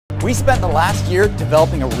We spent the last year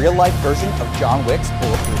developing a real-life version of John Wick's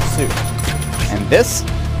bulletproof suit. And this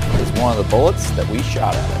is one of the bullets that we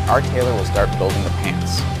shot at it. Our tailor will start building the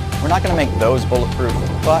pants. We're not going to make those bulletproof,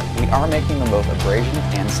 but we are making them both abrasion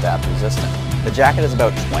and stab resistant. The jacket is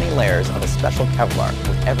about 20 layers of a special Kevlar,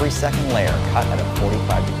 with every second layer cut at a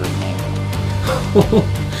 45-degree angle.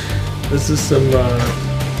 This is some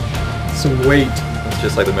weight. It's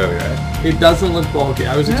just like the movie, right? It doesn't look bulky.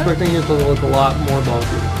 I was expecting it to look a lot more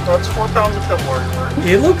bulky. So it's 4 pounds of Kevlar.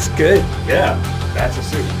 It looks good. Yeah, that's a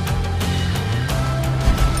suit.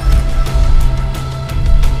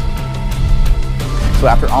 So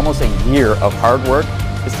after almost a year of hard work,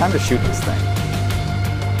 it's time to shoot this thing.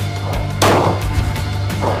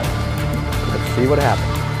 Let's see what happens.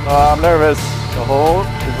 Oh, I'm nervous. The hole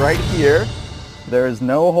is right here. There is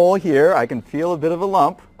no hole here. I can feel a bit of a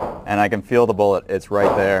lump, and I can feel the bullet. It's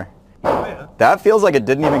right there. Oh, yeah. That feels like it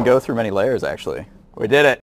didn't even go through many layers, actually. We did it.